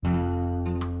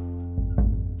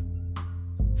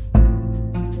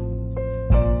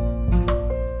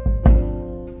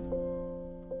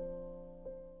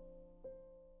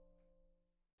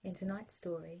In tonight's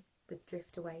story, with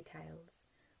Drift Away Tales,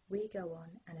 we go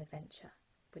on an adventure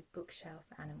with bookshelf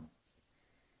animals.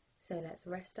 So let's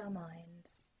rest our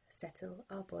minds, settle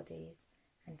our bodies,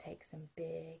 and take some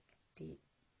big, deep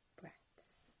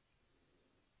breaths.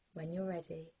 When you're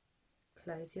ready,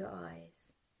 close your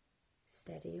eyes,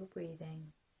 steady your breathing,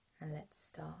 and let's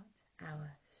start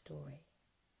our story.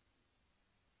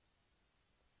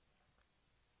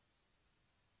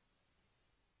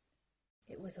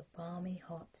 It was a balmy,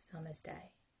 hot summer's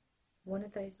day, one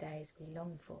of those days we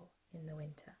long for in the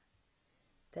winter,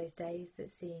 those days that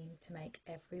seem to make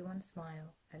everyone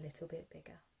smile a little bit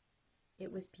bigger.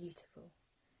 It was beautiful.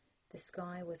 The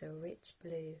sky was a rich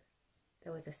blue,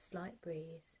 there was a slight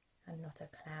breeze and not a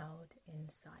cloud in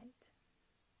sight.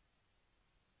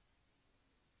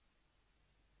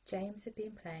 James had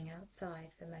been playing outside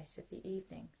for most of the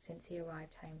evening since he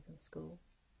arrived home from school.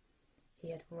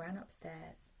 He had run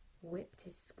upstairs, whipped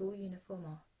his school uniform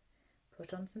off,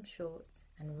 put on some shorts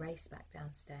and raced back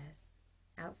downstairs,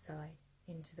 outside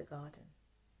into the garden.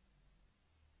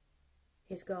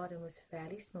 His garden was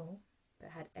fairly small,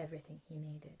 but had everything he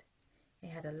needed. It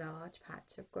had a large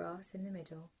patch of grass in the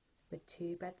middle, with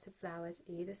 2 beds of flowers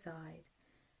either side,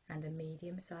 and a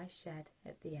medium-sized shed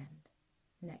at the end,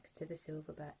 next to the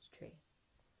silver birch tree.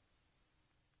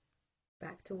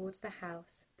 Back towards the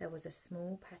house there was a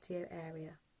small patio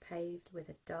area paved with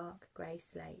a dark grey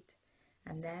slate,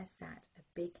 and there sat a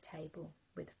big table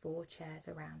with 4 chairs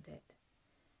around it.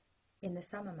 In the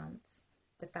summer months,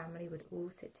 the family would all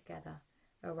sit together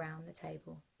around the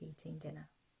table eating dinner.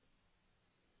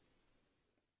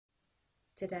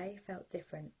 Today felt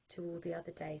different to all the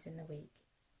other days in the week.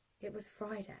 It was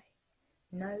Friday,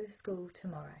 no school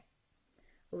tomorrow.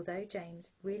 Although James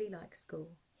really liked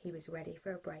school, he was ready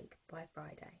for a break by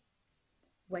Friday.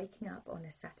 Waking up on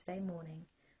a Saturday morning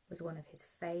was one of his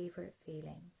favourite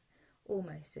feelings,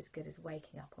 almost as good as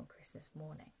waking up on Christmas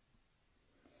morning.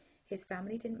 His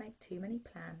family didn't make too many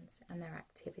plans, and their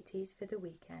activities for the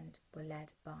weekend were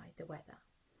led by the weather.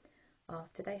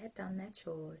 After they had done their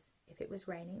chores, if it was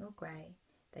raining or grey,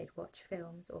 they'd watch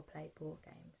films or play board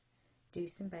games, do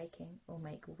some baking or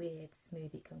make weird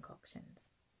smoothie concoctions.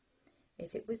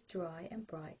 If it was dry and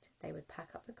bright, they would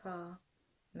pack up the car,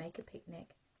 make a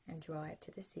picnic and drive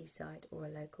to the seaside or a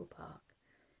local park,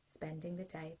 spending the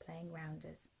day playing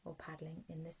rounders or paddling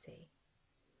in the sea.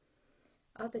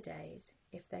 Other days,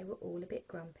 if they were all a bit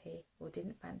grumpy or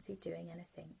didn't fancy doing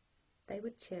anything, they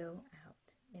would chill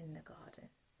out in the garden.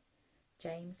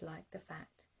 James liked the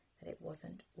fact that it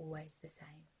wasn't always the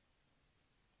same.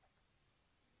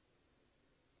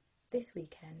 This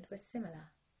weekend was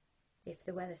similar. If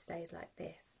the weather stays like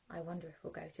this, I wonder if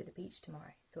we'll go to the beach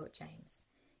tomorrow, thought James.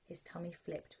 His tummy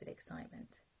flipped with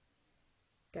excitement.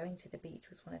 Going to the beach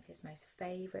was one of his most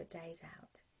favourite days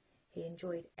out. He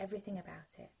enjoyed everything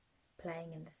about it,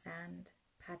 playing in the sand,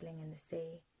 paddling in the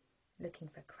sea, looking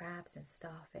for crabs and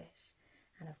starfish,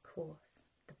 and of course,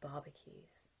 the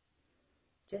barbecues.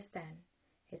 Just then,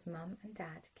 his mum and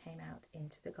dad came out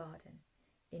into the garden,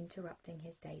 interrupting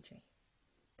his daydream.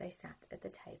 They sat at the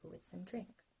table with some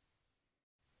drinks.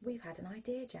 "We've had an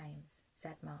idea, James,"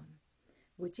 said Mum.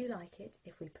 "Would you like it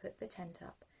if we put the tent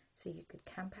up so you could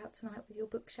camp out tonight with your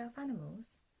bookshelf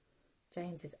animals?"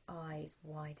 James's eyes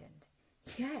widened.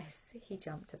 "Yes," he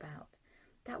jumped about.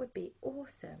 "That would be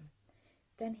awesome."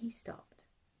 Then he stopped.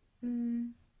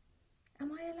 Am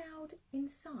I allowed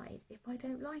inside if I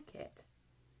don't like it?"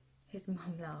 His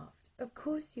mum laughed. "Of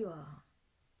course you are."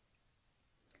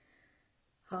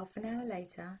 Half an hour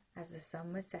later, as the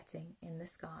sun was setting in the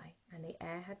sky and the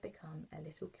air had become a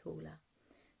little cooler,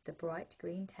 the bright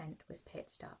green tent was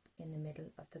pitched up in the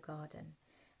middle of the garden,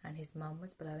 and his mum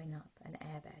was blowing up an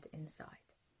airbed inside.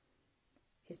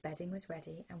 His bedding was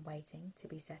ready and waiting to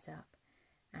be set up,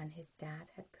 and his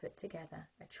dad had put together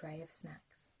a tray of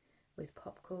snacks, with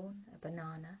popcorn, a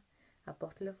banana, a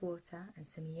bottle of water and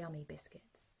some yummy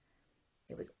biscuits.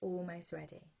 It was almost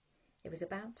ready. It was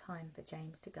about time for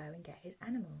James to go and get his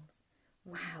animals.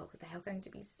 Wow, they are going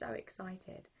to be so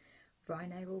excited.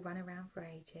 Rhino will run around for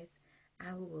ages,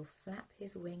 Owl will flap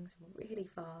his wings really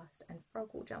fast, and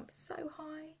Frog will jump so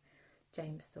high,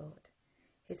 James thought.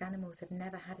 His animals had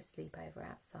never had a sleepover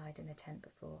outside in the tent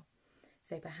before,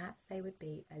 so perhaps they would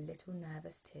be a little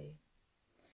nervous too.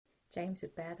 James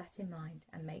would bear that in mind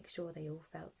and make sure they all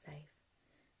felt safe.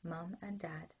 Mum and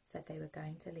Dad said they were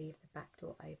going to leave the back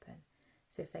door open,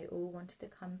 so if they all wanted to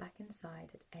come back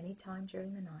inside at any time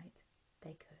during the night,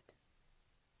 they could.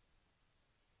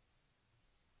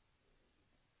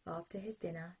 After his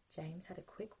dinner, James had a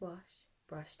quick wash,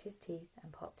 brushed his teeth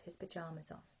and popped his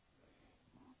pyjamas on.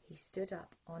 He stood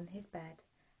up on his bed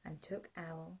and took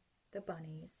Owl the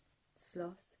bunnies,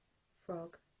 Sloth,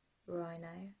 Frog,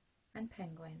 Rhino and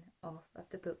Penguin off of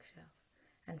the bookshelf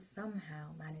and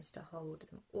somehow managed to hold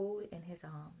them all in his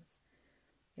arms.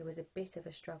 It was a bit of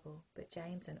a struggle, but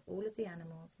James and all of the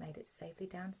animals made it safely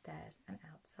downstairs and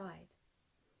outside.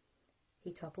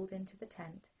 He toppled into the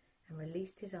tent and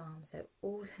released his arms so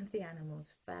all of the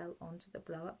animals fell onto the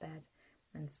blow-up bed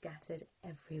and scattered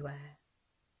everywhere.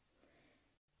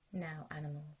 "Now,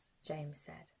 animals," James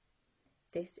said,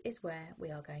 "this is where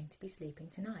we are going to be sleeping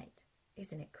tonight.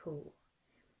 Isn't it cool?"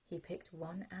 He picked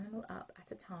one animal up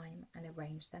at a time and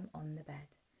arranged them on the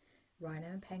bed. Rhino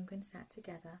and Penguin sat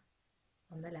together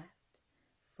on the left,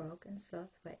 Frog and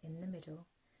Sloth were in the middle,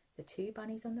 the two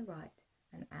bunnies on the right,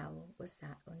 and Owl was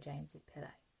sat on James's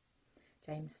pillow.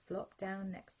 James flopped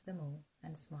down next to them all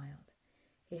and smiled.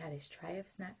 He had his tray of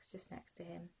snacks just next to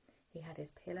him. He had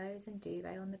his pillows and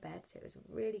duvet on the bed, so it was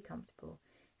really comfortable,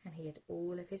 and he had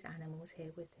all of his animals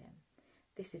here with him.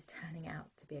 This is turning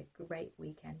out to be a great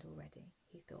weekend already,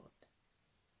 he thought.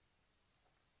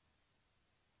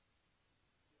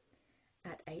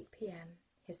 At 8 p.m,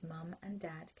 his mum and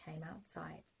dad came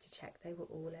outside to check they were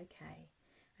all okay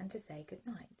and to say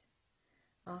goodnight.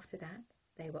 After that,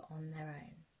 they were on their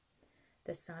own.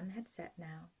 The sun had set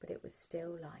now, but it was still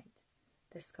light.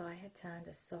 The sky had turned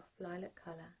a soft lilac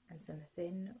colour and some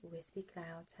thin, wispy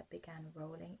clouds had begun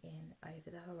rolling in over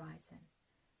the horizon.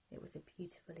 It was a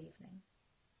beautiful evening.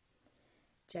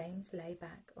 James lay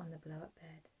back on the blow-up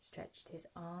bed, stretched his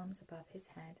arms above his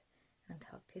head and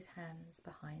tucked his hands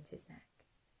behind his neck.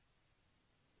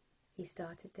 He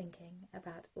started thinking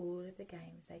about all of the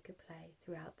games they could play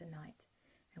throughout the night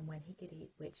and when he could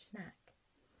eat which snack.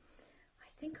 "I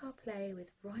think I'll play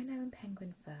with Rhino and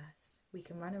Penguin first. We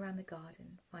can run around the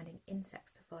garden finding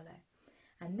insects to follow,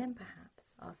 and then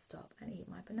perhaps I'll stop and eat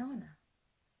my banana."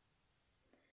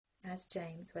 As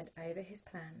James went over his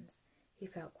plans, he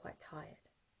felt quite tired.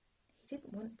 He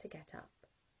didn't want to get up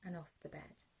and off the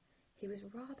bed. He was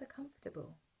rather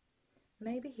comfortable.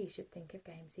 Maybe he should think of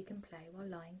games he can play while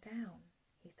lying down,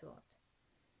 he thought.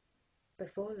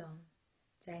 Before long,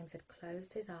 James had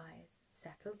closed his eyes,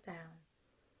 settled down,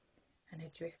 and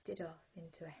had drifted off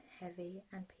into a heavy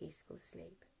and peaceful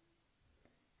sleep.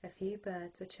 A few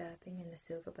birds were chirping in the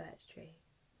silver birch tree,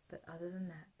 but other than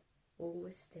that, all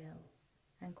was still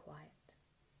and quiet.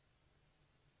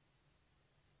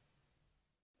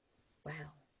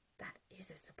 "Well, that is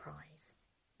a surprise,"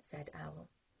 said Owl.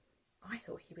 "I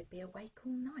thought he would be awake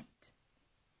all night."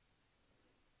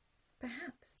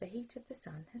 "Perhaps the heat of the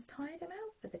sun has tired him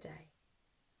out for the day."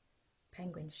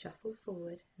 Penguin shuffled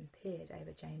forward and peered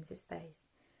over James's face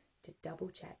to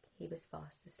double-check he was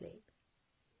fast asleep.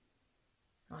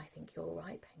 "I think you're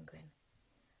right, Penguin.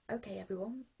 Okay,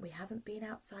 everyone, we haven't been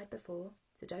outside before,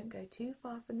 so don't go too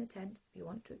far from the tent if you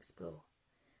want to explore,"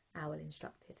 Owl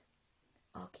instructed.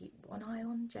 "I'll keep one eye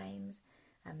on James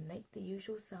and make the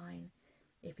usual sign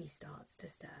if he starts to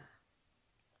stir."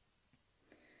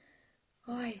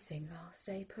 "I think I'll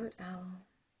stay put, Owl,"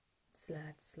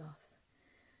 slurred Sloth.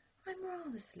 "I'm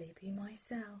rather sleepy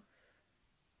myself."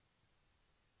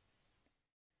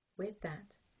 With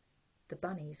that, the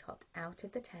bunnies hopped out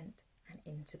of the tent and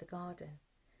into the garden.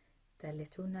 Their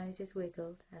little noses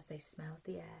wiggled as they smelled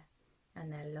the air,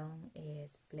 and their long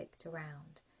ears flicked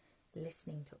around,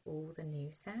 listening to all the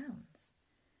new sounds.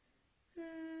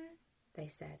 They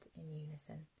said in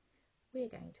unison. "We're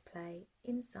going to play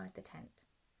inside the tent.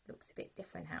 Looks a bit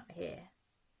different out here."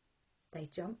 They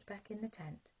jumped back in the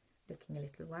tent, looking a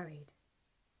little worried.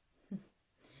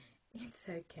 "It's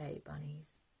okay,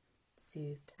 bunnies,"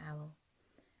 soothed Owl.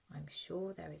 "I'm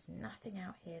sure there is nothing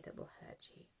out here that will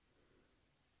hurt you."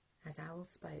 As Owl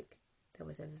spoke, there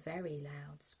was a very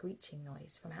loud screeching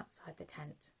noise from outside the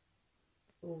tent.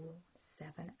 All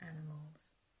 7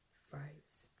 animals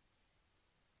froze.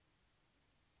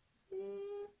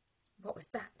 "What was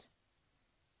that?"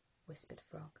 whispered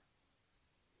Frog.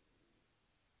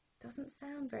 "Doesn't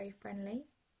sound very friendly,"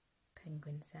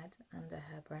 Penguin said under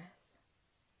her breath.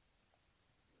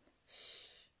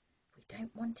 "Shh, we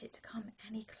don't want it to come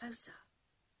any closer."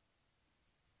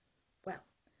 "Well,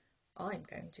 I'm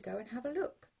going to go and have a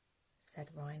look,"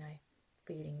 said Rhino,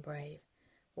 feeling brave.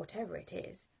 "Whatever it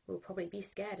is, will probably be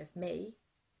scared of me."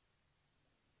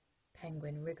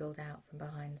 Penguin wriggled out from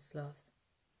behind Sloth.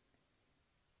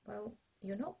 "Well,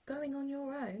 you're not going on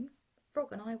your own.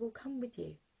 Frog and I will come with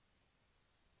you."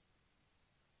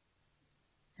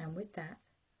 And with that,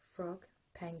 Frog,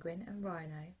 Penguin and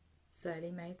Rhino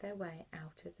slowly made their way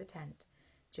out of the tent,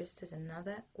 just as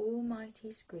another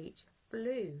almighty screech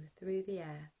flew through the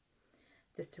air.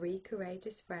 The 3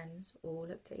 courageous friends all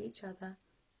looked at each other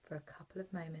for a couple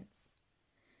of moments,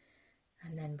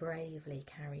 and then bravely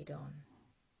carried on.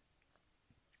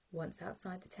 Once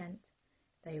outside the tent,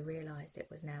 they realised it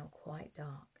was now quite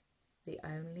dark. The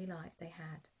only light they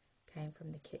had came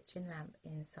from the kitchen lamp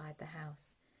inside the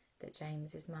house that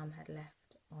James's mum had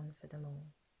left on for them all.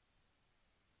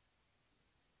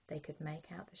 They could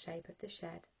make out the shape of the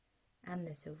shed and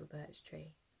the silver birch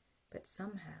tree, but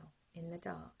somehow, in the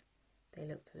dark, they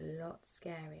looked a lot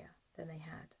scarier than they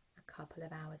had a couple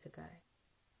of hours ago.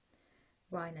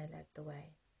 Rhino led the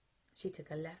way. She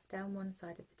took a left down one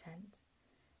side of the tent,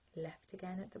 left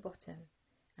again at the bottom,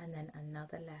 and then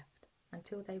another left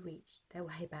until they reached their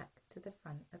way back to the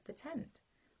front of the tent,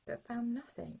 but found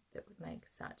nothing that would make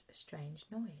such a strange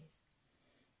noise.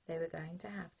 They were going to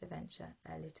have to venture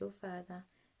a little further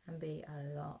and be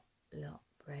a lot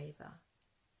braver.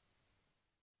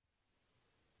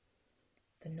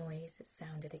 The noise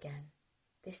sounded again.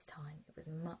 This time it was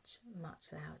much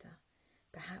louder,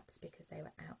 perhaps because they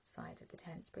were outside of the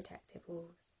tent's protective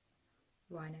walls.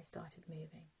 Rhino started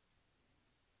moving.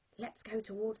 "Let's go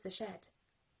towards the shed,"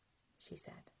 she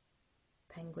said.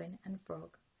 Penguin and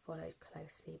Frog followed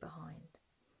closely behind.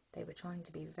 They were trying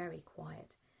to be very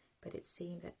quiet, but it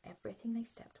seemed that everything they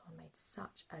stepped on made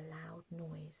such a loud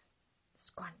noise.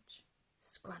 Scrunch,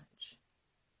 scrunch.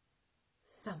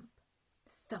 Thump,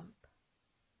 thump.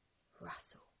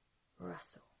 Rustle,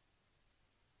 rustle.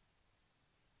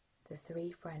 The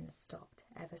three friends stopped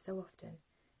ever so often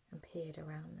and peered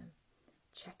around them,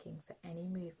 checking for any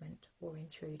movement or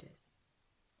intruders.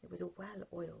 It was a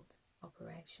well-oiled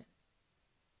operation.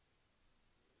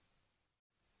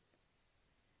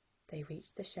 They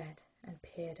reached the shed and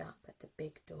peered up at the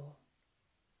big door.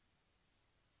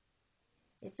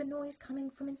 "Is the noise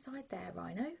coming from inside there,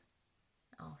 Rhino?"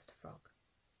 asked Frog.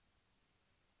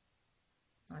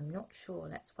 "I'm not sure.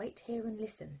 Let's wait here and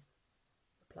listen,"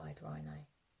 replied Rhino.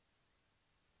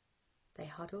 They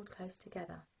huddled close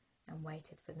together and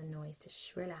waited for the noise to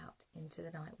shrill out into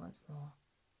the night once more.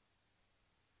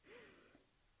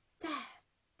 "There!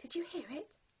 Did you hear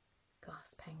it?"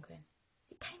 gasped Penguin.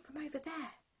 "It came from over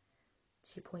there."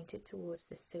 She pointed towards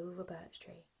the silver birch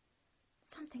tree.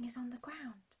 "Something is on the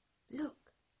ground.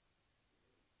 Look."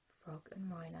 Frog and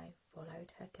Rhino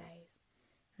followed her gaze,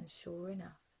 and sure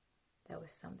enough, there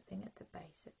was something at the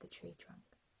base of the tree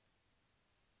trunk.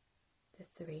 The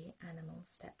three animals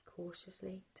stepped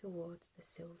cautiously towards the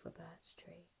silver birch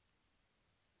tree.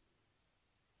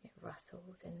 It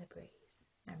rustled in the breeze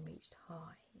and reached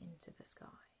high into the sky.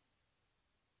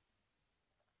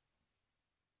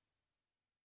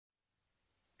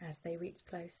 As they reached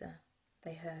closer,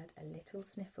 they heard a little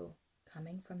sniffle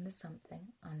coming from the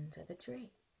something under the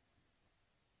tree.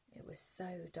 It was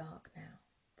so dark now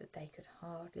that they could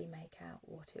hardly make out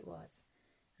what it was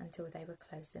until they were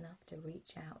close enough to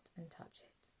reach out and touch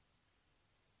it.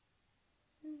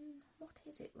 "What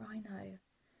is it, Rhino?"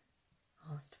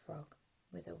 asked Frog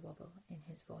with a wobble in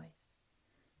his voice.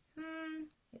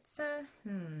 It's a...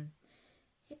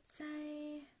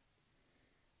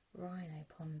 Rhino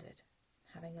pondered,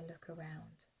 having a look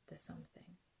around the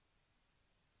something.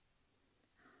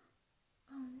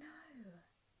 "Oh no!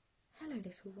 Hello,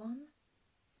 little one.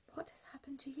 What has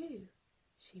happened to you?"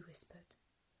 she whispered.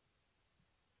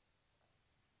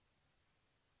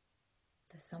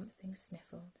 The something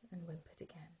sniffled and whimpered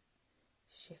again,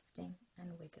 shifting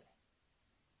and wiggling.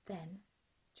 Then,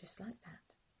 just like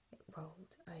that, it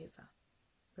rolled over,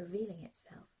 revealing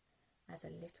itself as a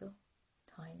little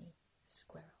tiny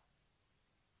squirrel.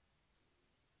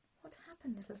 "What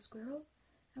happened, little squirrel,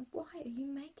 and why are you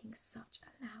making such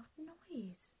a loud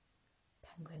noise?"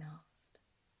 Penguin asked.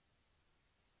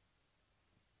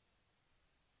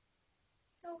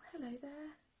 "Oh, hello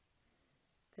there."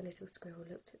 The little squirrel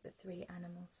looked at the three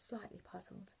animals, slightly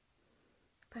puzzled.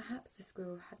 Perhaps the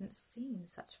squirrel hadn't seen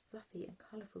such fluffy and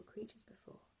colourful creatures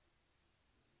before.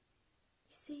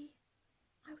 "You see,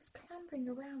 I was clambering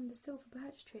around the silver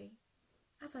birch tree,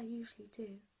 as I usually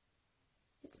do.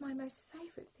 It's my most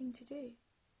favourite thing to do.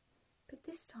 But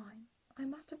this time I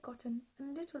must have gotten a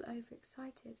little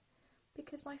overexcited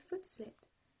because my foot slipped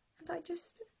and I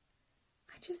just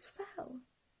fell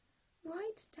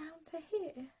right down to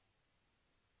here."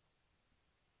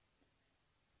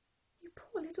 "You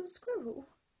poor little squirrel,"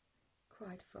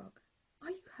 cried Frog.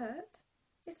 "Are you hurt?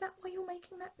 Is that why you're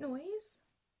making that noise?"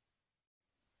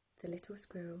 The little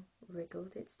squirrel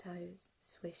wriggled its toes,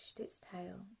 swished its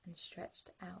tail, and stretched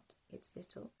out its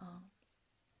little arms.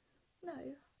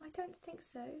 "No, I don't think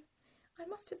so. I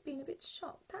must have been a bit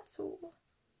shocked, that's all.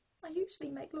 I usually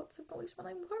make lots of noise when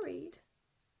I'm worried."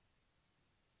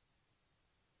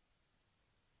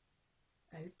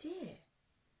 "Oh dear,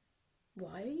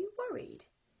 why are you worried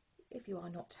if you are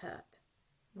not hurt?"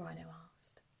 Rhino asked.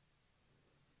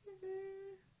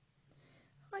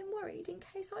 I'm worried in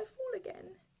case I fall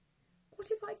again.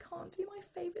 What if I can't do my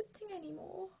favourite thing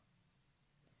anymore?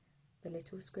 The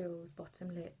little squirrel's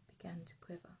bottom lip began to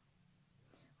quiver.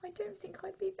 I don't think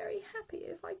I'd be very happy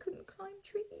if I couldn't climb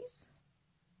trees.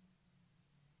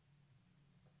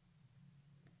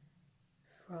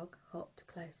 Frog hopped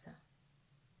closer.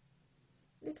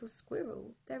 Little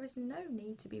squirrel, there is no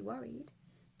need to be worried.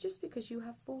 Just because you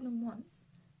have fallen once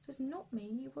does not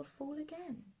mean you will fall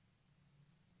again.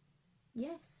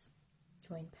 Yes,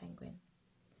 joined Penguin.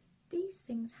 These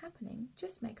things happening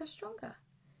just make us stronger.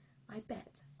 I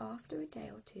bet after a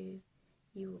day or two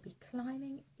you will be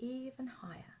climbing even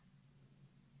higher.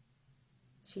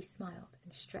 She smiled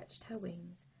and stretched her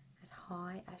wings as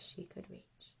high as she could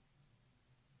reach.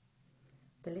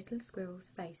 The little squirrel's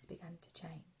face began to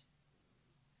change.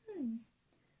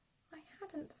 I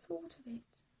hadn't thought of it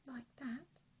like that.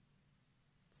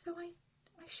 So I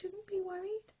shouldn't be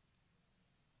worried?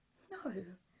 No,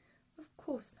 of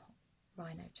course not,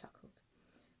 Rhino chuckled.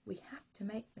 We have to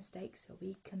make mistakes so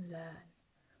we can learn.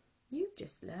 You've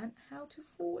just learnt how to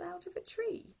fall out of a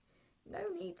tree. No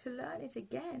need to learn it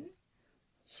again.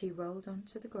 She rolled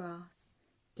onto the grass,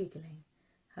 giggling,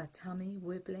 her tummy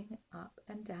wibbling up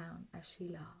and down as she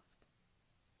laughed.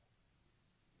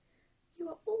 You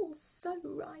are all so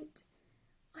right.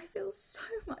 I feel so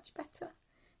much better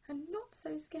and not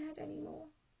so scared anymore.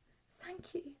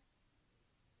 Thank you.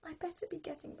 I better be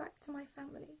getting back to my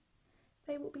family.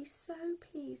 They will be so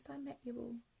pleased I met you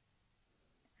all.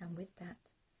 And with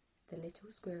that, the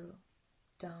little squirrel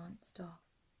danced off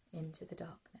into the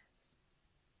darkness.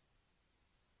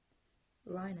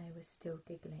 Rhino was still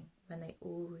giggling when they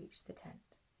all reached the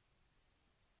tent.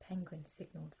 Penguin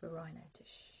signalled for Rhino to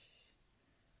shh.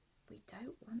 We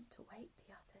don't want to wake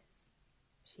the others,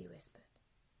 she whispered.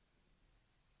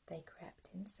 They crept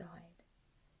inside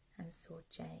and saw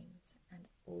James and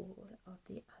all of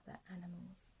the other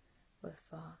animals were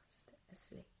fast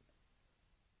asleep.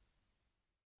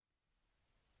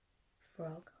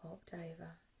 Frog hopped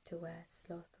over to where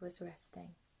Sloth was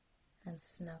resting and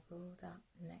snuggled up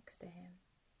next to him.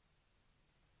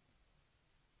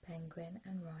 Penguin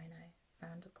and Rhino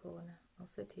found a corner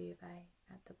of the duvet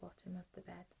at the bottom of the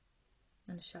bed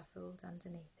and shuffled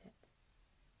underneath it.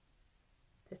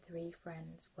 The three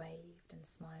friends waved and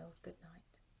smiled goodnight.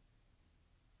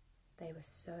 They were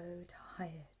so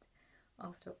tired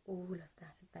after all of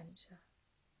that adventure.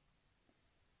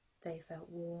 They felt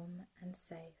warm and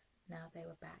safe now they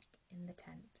were back in the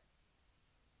tent.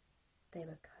 They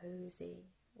were cosy,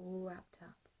 all wrapped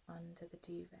up under the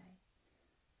duvet,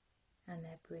 and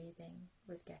their breathing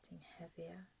was getting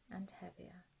heavier and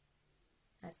heavier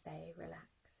as they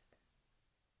relaxed.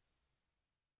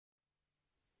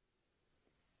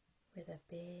 With a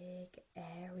big,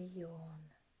 airy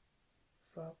yawn,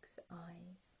 Frog's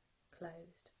eyes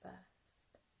closed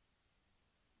first.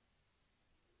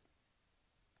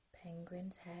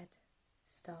 Penguin's head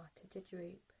started to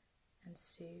droop, and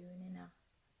soon enough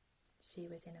she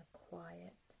was in a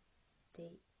quiet,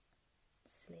 deep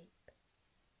sleep.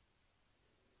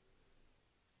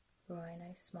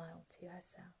 Rhino smiled to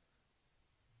herself.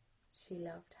 She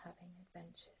loved having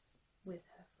adventures with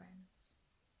her friends.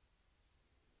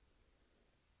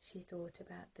 She thought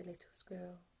about the little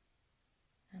squirrel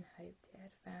and hoped it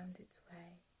had found its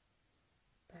way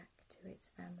back to its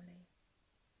family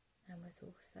and was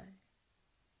also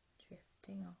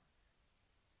drifting off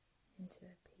into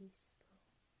a peaceful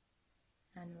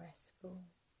and restful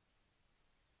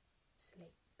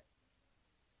sleep.